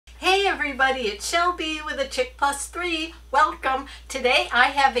everybody, it's Shelby with a Chick Plus 3. Welcome. Today I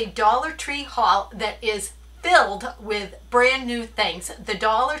have a Dollar Tree haul that is filled with brand new things. The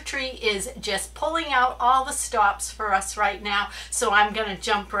Dollar Tree is just pulling out all the stops for us right now, so I'm gonna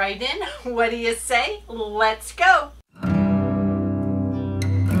jump right in. What do you say? Let's go.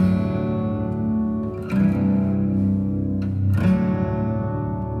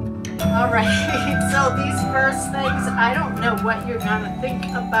 Alright, so these first things, I don't know what you're gonna think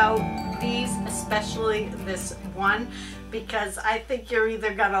about these, especially this one, because I think you're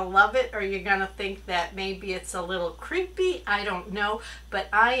either gonna love it or you're gonna think that maybe it's a little creepy. I don't know, but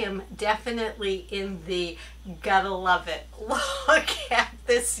I am definitely in the gotta love it. Look at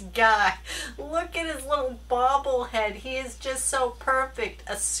this guy. Look at his little bobblehead. He is just so perfect.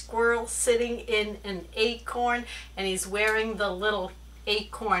 A squirrel sitting in an acorn, and he's wearing the little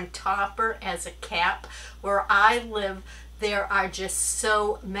acorn topper as a cap. Where I live, there are just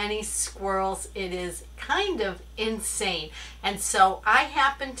so many squirrels. It is kind of insane. And so I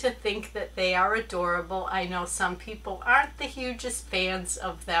happen to think that they are adorable. I know some people aren't the hugest fans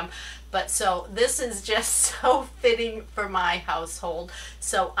of them, but so this is just so fitting for my household.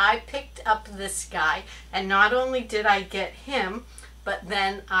 So I picked up this guy, and not only did I get him, but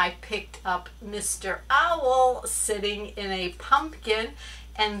then I picked up Mr. Owl sitting in a pumpkin,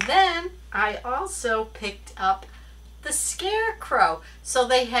 and then I also picked up the Scarecrow. So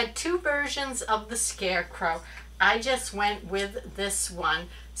they had two versions of the Scarecrow. I just went with this one,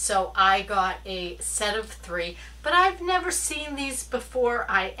 so I got a set of 3, but I've never seen these before.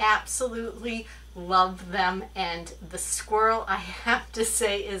 I absolutely love them, and the squirrel, I have to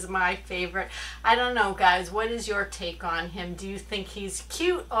say, is my favorite. I don't know, guys, what is your take on him? Do you think he's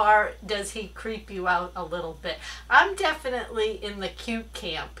cute, or does he creep you out a little bit? I'm definitely in the cute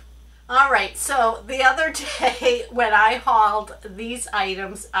camp. Alright, so the other day when I hauled these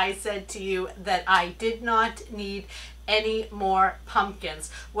items, I said to you that I did not need any more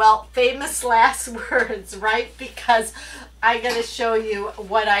pumpkins. Well, famous last words, right? Because I gotta show you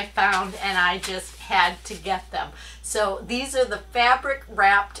what I found, and I just had to get them. So these are the fabric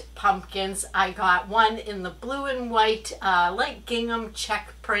wrapped pumpkins. I got one in the blue and white, like gingham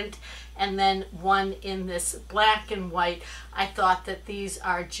check print, and then one in this black and white. I thought that these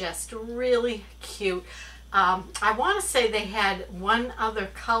are just really cute. I want to say they had one other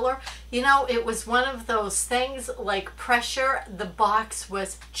color. You know, it was one of those things like pressure. The box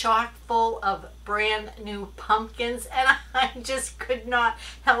was chock full of brand new pumpkins, and I just could not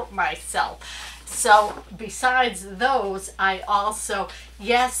help myself. So besides those, I also,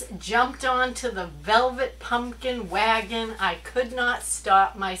 yes, jumped onto the velvet pumpkin wagon. I could not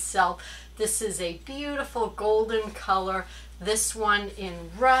stop myself. This is a beautiful golden color. This one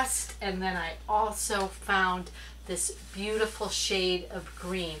in rust, and then I also found this beautiful shade of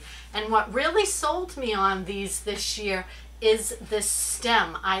green. And what really sold me on these this year is this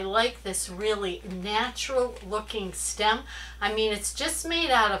stem. I like this really natural looking stem. I mean, it's just made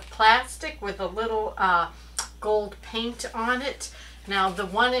out of plastic with a little gold paint on it. Now the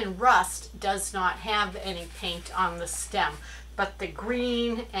one in rust does not have any paint on the stem, but the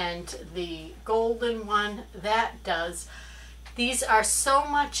green and the golden one, that does. These are so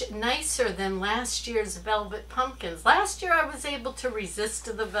much nicer than last year's velvet pumpkins. Last year I was able to resist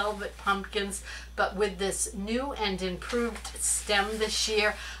the velvet pumpkins, but with this new and improved stem this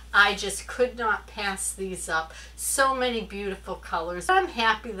year, I just could not pass these up. So many beautiful colors. I'm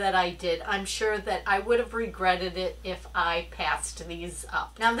happy that I did. I'm sure that I would have regretted it if I passed these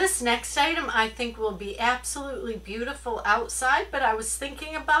up. Now this next item I think will be absolutely beautiful outside, but I was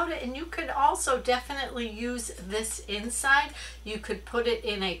thinking about it, and you could also definitely use this inside. You could put it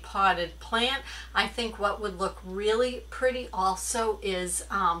in a potted plant. I think what would look really pretty also is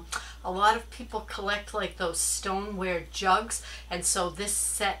a lot of people collect like those stoneware jugs, and so this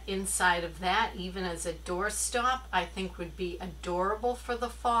set inside of that, even as a doorstop, I think would be adorable for the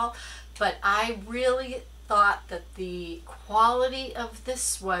fall. But I really thought that the quality of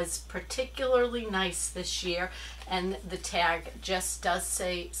this was particularly nice this year, and the tag just does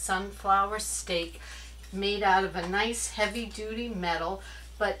say sunflower steak, made out of a nice heavy-duty metal.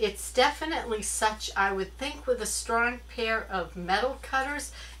 But it's definitely such, I would think, with a strong pair of metal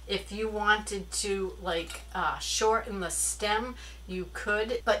cutters, if you wanted to like shorten the stem, you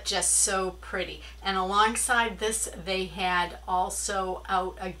could, but just so pretty. And alongside this, they had also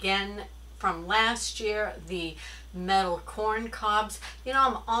out again from last year, the metal corn cobs. You know,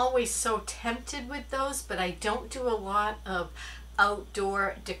 I'm always so tempted with those, but I don't do a lot of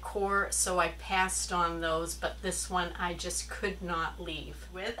outdoor decor, so I passed on those, but this one I just could not leave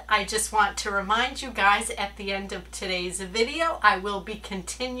with. I just want to remind you guys at the end of today's video, I will be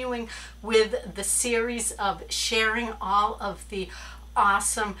continuing with the series of sharing all of the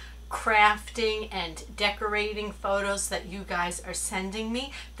awesome crafting and decorating photos that you guys are sending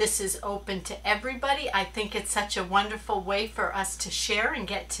me. This is open to everybody. I think it's such a wonderful way for us to share and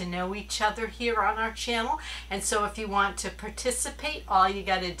get to know each other here on our channel. And so if you want to participate, all you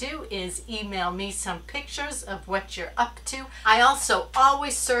got to do is email me some pictures of what you're up to. I also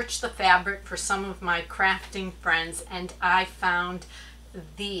always search the fabric for some of my crafting friends, and I found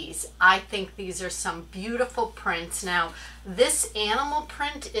these. I think these are some beautiful prints. Now, this animal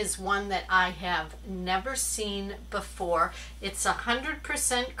print is one that I have never seen before. It's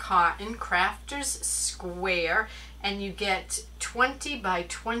 100% cotton, Crafters Square, and you get 20 by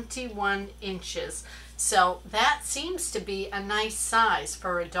 21 inches. So that seems to be a nice size.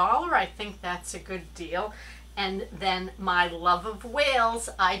 For $1, I think that's a good deal. And then my love of whales,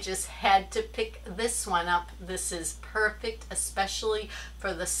 I just had to pick this one up. This is perfect, especially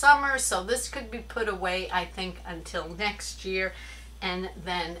for the summer. So this could be put away, I think, until next year. And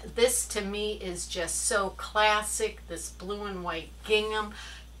then this to me is just so classic. This blue and white gingham,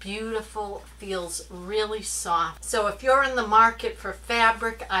 beautiful, feels really soft. So if you're in the market for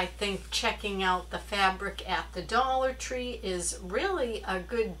fabric, I think checking out the fabric at the Dollar Tree is really a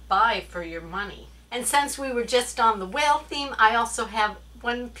good buy for your money. And since we were just on the whale theme, I also have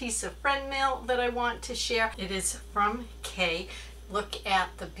one piece of friend mail that I want to share. It is from Kay. Look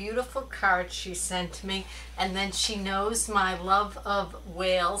at the beautiful card she sent me. And then she knows my love of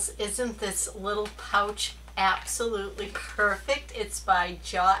whales. Isn't this little pouch absolutely perfect? It's by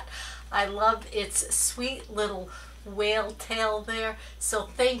Jot. I love its sweet little whale tail there. So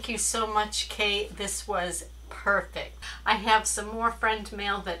thank you so much, Kay. This was perfect. I have some more friend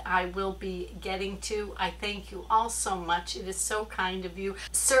mail that I will be getting to. I thank you all so much. It is so kind of you.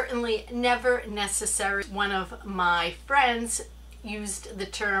 Certainly never necessary. One of my friends used the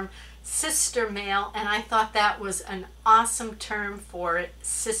term sister mail, and I thought that was an awesome term for it,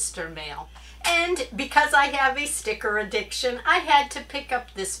 sister mail. And because I have a sticker addiction, I had to pick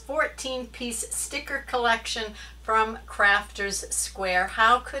up this 14-piece sticker collection from Crafters Square.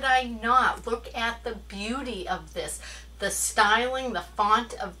 How could I not? Look at the beauty of this. The styling, the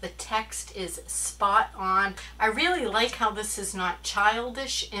font of the text is spot on. I really like how this is not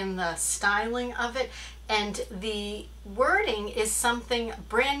childish in the styling of it. And the wording is something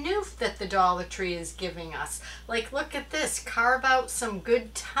brand new that the Dollar Tree is giving us. Like, look at this, carve out some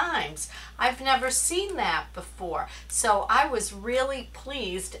good times. I've never seen that before. So I was really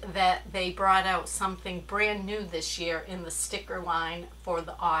pleased that they brought out something brand new this year in the sticker line for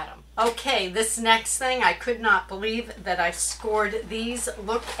the autumn. Okay, this next thing, I could not believe that I scored these.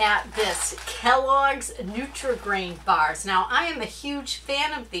 Look at this, Kellogg's Nutri-Grain bars. Now, I am a huge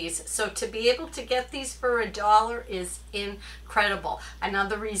fan of these, so to be able to get these for $1 is incredible.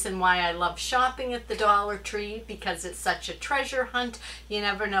 Another reason why I love shopping at the Dollar Tree, because it's such a treasure hunt. You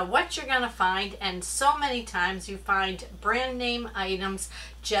never know what you're going to find, and so many times you find brand name items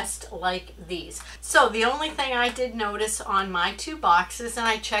just like these. So the only thing I did notice on my two boxes, and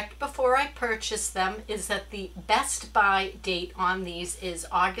I checked before I purchased them, is that the best buy date on these is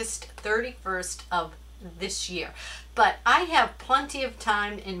August 31st of this year. But I have plenty of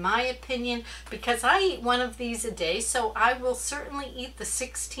time, in my opinion, because I eat one of these a day, so I will certainly eat the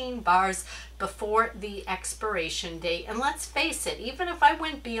 16 bars before the expiration date. And let's face it, even if I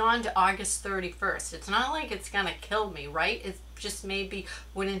went beyond August 31st, it's not like it's gonna kill me, right? It just maybe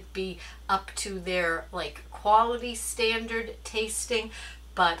wouldn't be up to their like quality standard tasting,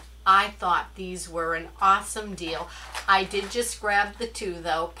 but I thought these were an awesome deal. I did just grab the two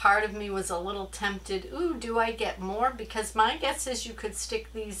though. Part of me was a little tempted, ooh, do I get more? Because my guess is you could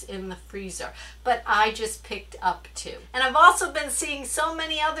stick these in the freezer. But I just picked up two. And I've also been seeing so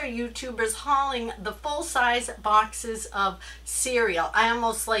many other YouTubers hauling the full-size boxes of cereal. I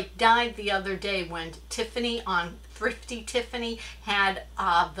almost like died the other day when Tiffany on Thrifty Tiffany had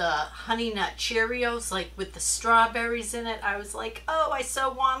the Honey Nut Cheerios, like with the strawberries in it. I was like, oh, I so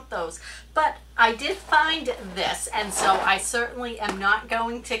want those. But I did find this, and so I certainly am not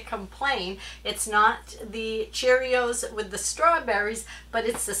going to complain. It's not the Cheerios with the strawberries, but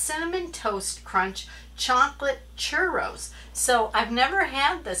it's the Cinnamon Toast Crunch Chocolate Churros. So I've never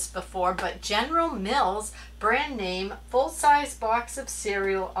had this before, but General Mills, brand name, full-size box of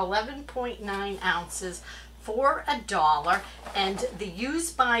cereal, 11.9 ounces, for $1, and the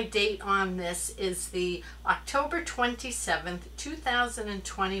use by date on this is the October 27th,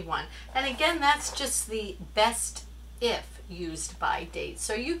 2021. And again, that's just the best if used by date.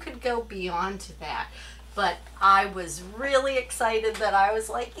 So you could go beyond that. But I was really excited that I was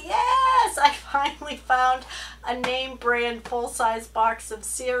like, yes, I finally found a name brand full-size box of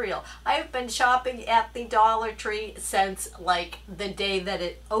cereal. I've been shopping at the Dollar Tree since like the day that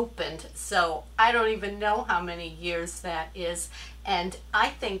it opened. So I don't even know how many years that is. And I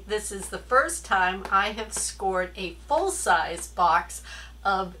think this is the first time I have scored a full-size box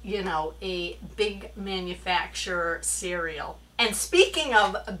of, you know, a big manufacturer cereal. And speaking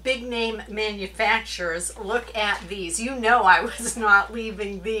of big name manufacturers, look at these. You know I was not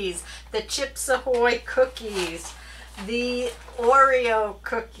leaving these. The Chips Ahoy cookies, the Oreo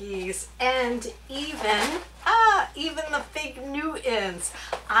cookies, and even the Fig Newtons.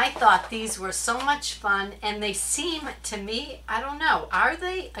 I thought these were so much fun, and they seem to me, I don't know, are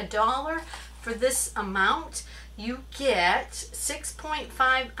they $1 for this amount? You get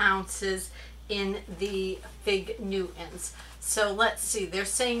 6.5 ounces in the Fig Newtons. So let's see, they're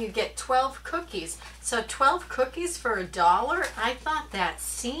saying you get 12 cookies. So 12 cookies for $1? I thought that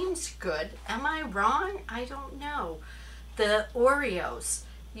seems good. Am I wrong? I don't know. The Oreos,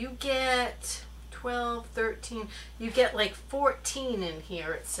 you get 12, 13, you get like 14 in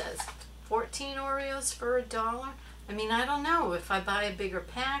here, it says. 14 Oreos for $1? I mean, I don't know. If I buy a bigger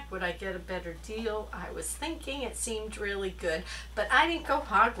pack, would I get a better deal? I was thinking it seemed really good, but I didn't go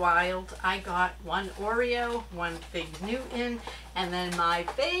hog wild. I got one Oreo, one Fig Newton, and then my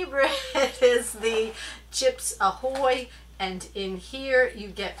favorite is the Chips Ahoy, and in here you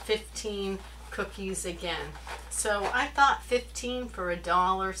get 15 cookies again. So I thought 15 for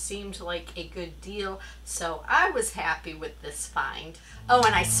 $1 seemed like a good deal, so I was happy with this find. Oh,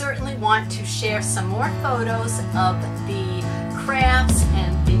 and I certainly want to share some more photos of the crafts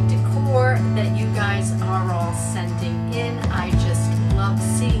and the decor that you guys are all sending in. I just love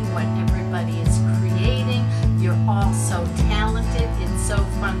seeing what everybody is creating. You're all so talented. It's so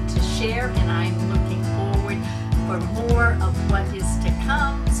fun to share, and I'm looking forward for more of what is to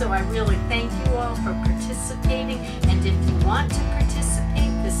come. So I really thank you all for participating, and if you want to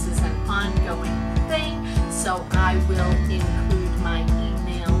participate, this is an ongoing thing, so I will include my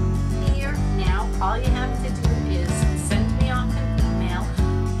email here. Now all you have to do is send me off an email,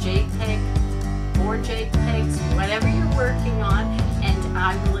 JPEG or JPEGs, whatever you're working on, and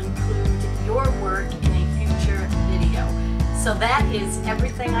I will include your work in a future video. So that is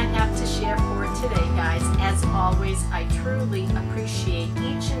everything I have to share for today, guys. As always, I truly appreciate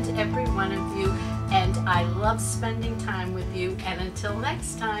each and every one of you, and I love spending time with you. And until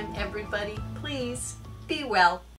next time, everybody, please be well.